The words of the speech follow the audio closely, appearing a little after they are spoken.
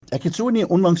Ek het so in die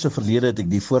onlangse verlede het ek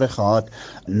die voorreg gehad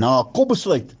na 'n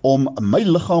kopbesluit om my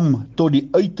liggaam tot die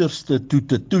uiterste toe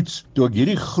te toets toe ek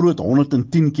hierdie groot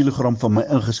 110 kg van my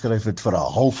ingeskryf het vir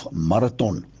 'n half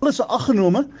marathon. Alles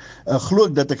aggenome, glo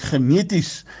ek dat ek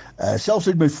geneties, selfs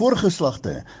uit my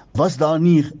voorgeslagte, was daar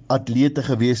nie atlete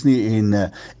gewees nie en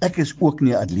ek is ook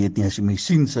nie atleet nie. As jy my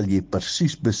sien, sal jy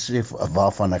presies besef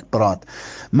waarvan ek praat.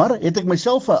 Maar het ek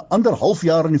myself 'n ander half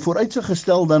jaar in die vooruitsig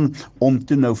gestel dan om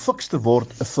toe nou fiks te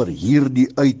word vir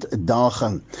hierdie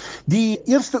uitdaging. Die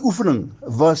eerste oefening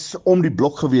was om die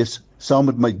blok gewees saam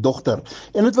met my dogter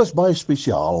en dit was baie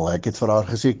spesiaal. Ek het vir haar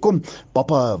gesê, kom,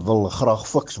 pappa wil graag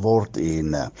fiks word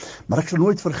maar ek sal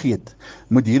nooit vergeet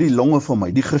met hierdie longe van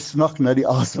my, die gesnak na die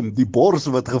asem, die bors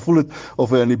wat gevoel het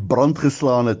of hy aan die brand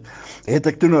geslaan het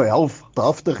ek toe nou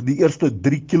helftig die eerste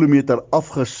 3 kilometer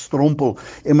afgestrompel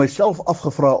en myself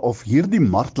afgevra of hierdie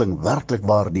marteling werklik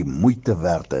waar die moeite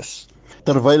werd is.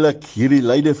 Terwyl ek hierdie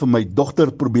lyde van my dogter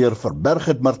probeer verberg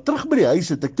het, maar terug by die huis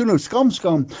het ek toe nou skaam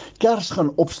kers gaan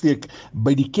opsteek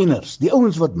by die kenners, die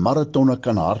ouens wat maratonne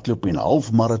kan hardloop en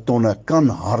halfmaratonne kan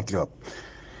hardloop.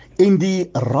 En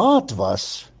die raad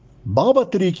was, baba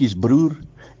treetjies broer,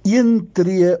 1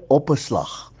 tree op 'n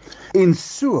slag. En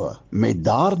so, met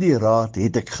daardie raad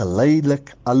het ek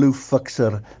geleidelik al hoe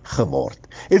fikser geword.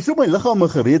 En so my liggaam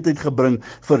 'n gereedheid gebring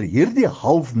vir hierdie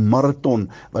halfmaraton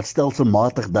wat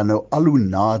stelselmatig dan nou al hoe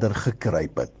nader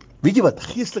gekruip het. Weet jy wat,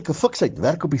 geestelike fiksheid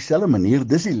werk op dieselfde manier,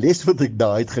 dis die les wat ek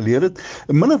daai uit geleer het,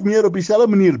 min of meer op dieselfde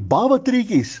manier,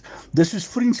 babatreetjies, dis soos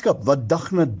vriendskap wat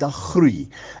dag na dag groei.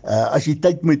 As jy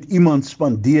tyd met iemand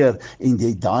spandeer en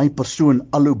jy daai persoon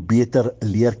al hoe beter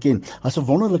leer ken. As 'n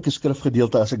wonderlike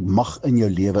skrifgedeelte as ek mag in jou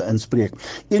lewe inspreek.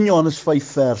 1 Johannes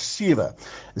 5 vers 7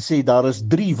 sê daar is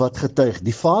 3 wat getuig,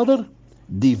 die Vader,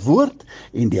 die Woord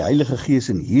en die Heilige Gees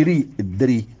en hierdie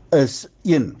 3 is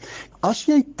 1. As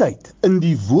jy tyd in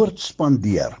die woord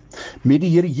spandeer, met die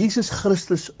Here Jesus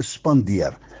Christus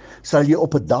spandeer, sal jy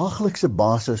op 'n daaglikse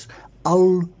basis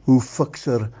al hoe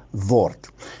fikser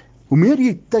word. Hoe meer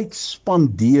jy tyd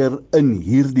spandeer in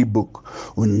hierdie boek,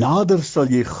 hoe nader sal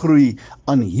jy groei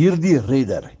aan hierdie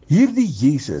redder, hierdie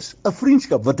Jesus, 'n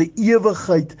vriendskap wat 'n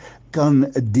ewigheid kan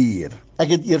duur. Ek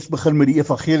het eers begin met die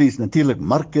evangelies, natuurlik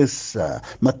Markus,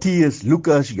 Matteus,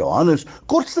 Lukas, Johannes,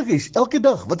 kortstukkies elke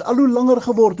dag wat al hoe langer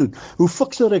geword het, hoe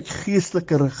fikser ek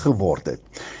geesteliker geword het.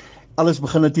 Alles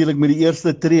begin natuurlik met die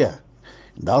eerste tree.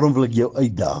 Daarom wil ek jou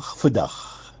uitdaag vandag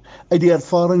uit die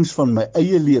ervarings van my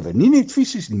eie lewe, nie net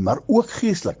fisies nie, maar ook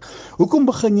geestelik. Hoekom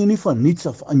begin jy nie van niets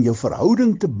af aan jou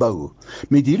verhouding te bou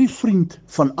met hierdie vriend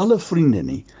van alle vriende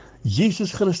nie,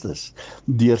 Jesus Christus,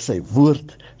 deur sy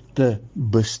woord te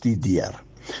bestudeer.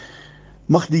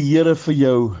 Mag die Here vir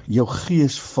jou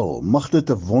gees vul, mag dit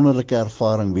 'n wonderlike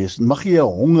ervaring wees, mag jy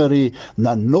 'n honger hê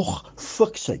na nog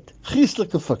fiksheid,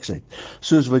 geestelike fiksheid,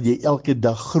 soos wat jy elke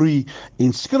dag groei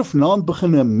en skrifnaam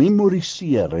begin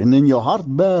memoriseer en in jou hart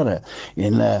bære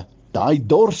en daai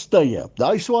dorstye,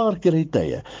 daai swaar kry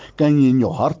tye, kan jy in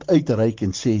jou hart uitreik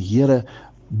en sê, Here,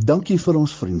 dankie vir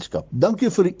ons vriendskap. Dankie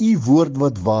vir u woord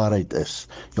wat waarheid is.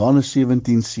 Johannes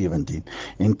 17:17.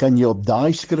 En kan jy op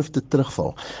daai skrifte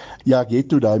terugval? Ja, ek het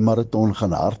toe daai marathon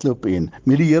gaan hardloop en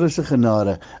met die Here se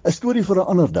genade, 'n storie vir 'n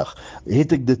ander dag,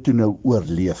 het ek dit toe nou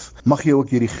oorleef. Mag jy ook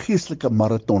hierdie geestelike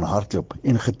marathon hardloop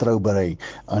en getrou bly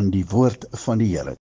aan die woord van die Here.